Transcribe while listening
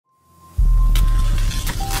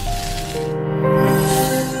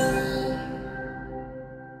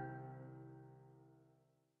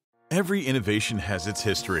Every innovation has its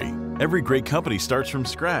history. Every great company starts from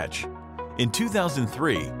scratch. In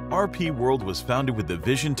 2003, RPWORLD was founded with the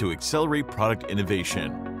vision to accelerate product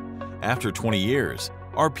innovation. After 20 years,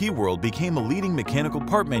 RPWORLD became a leading mechanical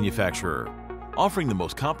part manufacturer, offering the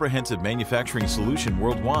most comprehensive manufacturing solution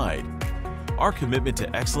worldwide. Our commitment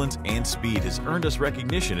to excellence and speed has earned us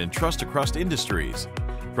recognition and trust across industries,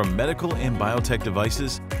 from medical and biotech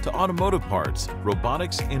devices to automotive parts,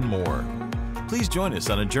 robotics, and more. Please join us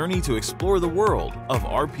on a journey to explore the world of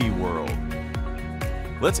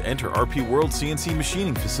RPWORLD. Let's enter RPWORLD CNC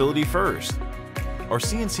machining facility first. Our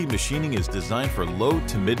CNC machining is designed for low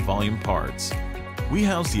to mid-volume parts. We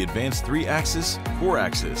house the advanced 3-axis,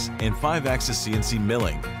 4-axis, and 5-axis CNC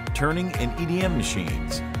milling, turning, and EDM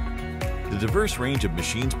machines. The diverse range of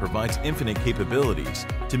machines provides infinite capabilities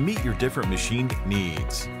to meet your different machine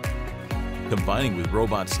needs. Combining with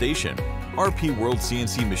Robot Station, RPWORLD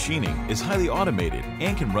CNC machining is highly automated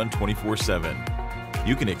and can run 24/7.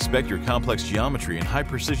 You can expect your complex geometry and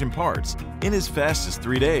high-precision parts in as fast as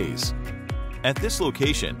 3 days. At this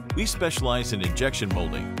location, we specialize in injection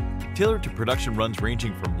molding, tailored to production runs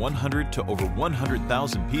ranging from 100 to over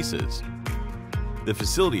 100,000 pieces. The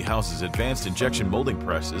facility houses advanced injection molding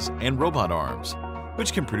presses and robot arms,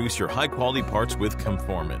 which can produce your high-quality parts with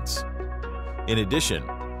conformance. In addition,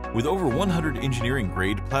 with over 100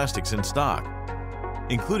 engineering-grade plastics in stock,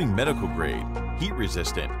 including medical-grade,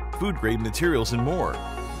 heat-resistant, food-grade materials, and more,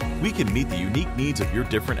 we can meet the unique needs of your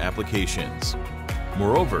different applications.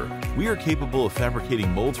 Moreover, we are capable of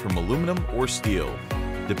fabricating molds from aluminum or steel,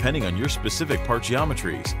 depending on your specific part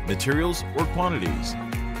geometries, materials, or quantities.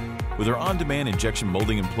 With our on-demand injection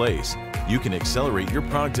molding in place, you can accelerate your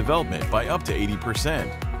product development by up to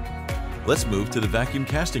 80%. Let's move to the vacuum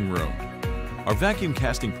casting room. Our vacuum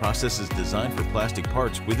casting process is designed for plastic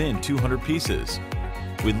parts within 200 pieces.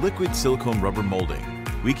 With liquid silicone rubber molding,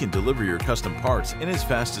 we can deliver your custom parts in as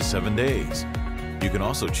fast as 7 days. You can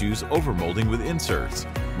also choose overmolding with inserts,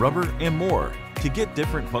 rubber, and more to get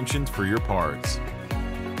different functions for your parts.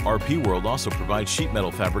 RPWORLD also provides sheet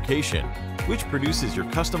metal fabrication, which produces your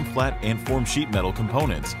custom flat and formed sheet metal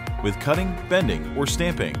components with cutting, bending, or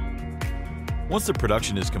stamping. Once the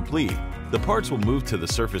production is complete, the parts will move to the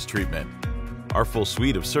surface treatment. Our full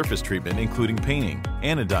suite of surface treatment, including painting,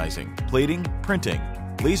 anodizing, plating, printing,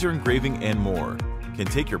 laser engraving, and more, can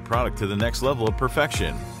take your product to the next level of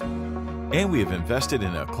perfection. And we have invested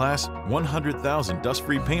in a Class 100,000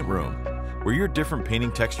 dust-free paint room, where your different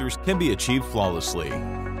painting textures can be achieved flawlessly.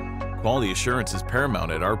 Quality assurance is paramount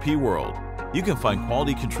at RPWORLD. You can find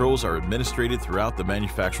quality controls are administered throughout the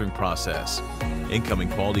manufacturing process. Incoming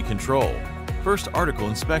quality control, first article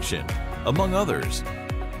inspection, among others.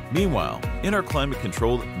 Meanwhile, in our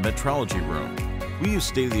climate-controlled metrology room, we use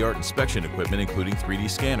state-of-the-art inspection equipment including 3D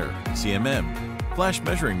scanner, CMM, flash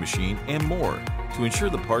measuring machine, and more to ensure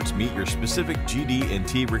the parts meet your specific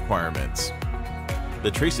GD&T requirements.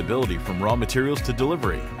 The traceability from raw materials to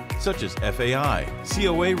delivery, such as FAI,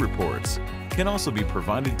 COA reports, can also be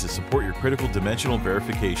provided to support your critical dimensional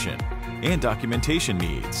verification and documentation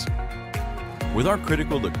needs. With our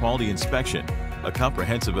critical to quality inspection, a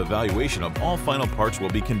comprehensive evaluation of all final parts will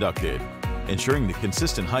be conducted, ensuring the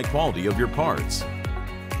consistent high quality of your parts.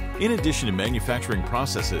 In addition to manufacturing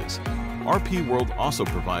processes, RPWORLD also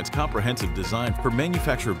provides comprehensive design for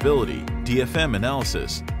manufacturability DFM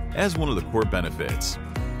analysis as one of the core benefits.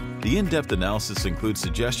 The in-depth analysis includes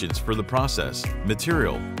suggestions for the process,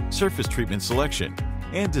 material, surface treatment selection,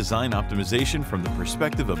 and design optimization from the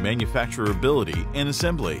perspective of manufacturability and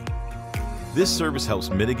assembly. This service helps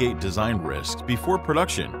mitigate design risks before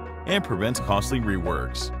production and prevents costly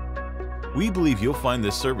reworks. We believe you'll find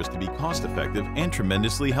this service to be cost-effective and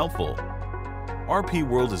tremendously helpful.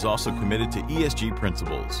 RPWORLD is also committed to ESG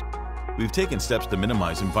principles. We've taken steps to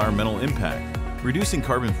minimize environmental impact, reducing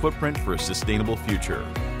carbon footprint for a sustainable future.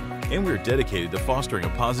 And we're dedicated to fostering a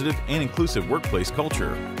positive and inclusive workplace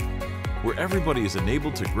culture, where everybody is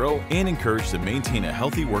enabled to grow and encouraged to maintain a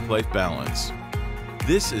healthy work-life balance.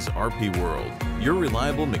 This is RPWORLD, your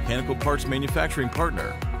reliable mechanical parts manufacturing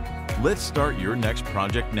partner. Let's start your next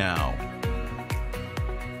project now.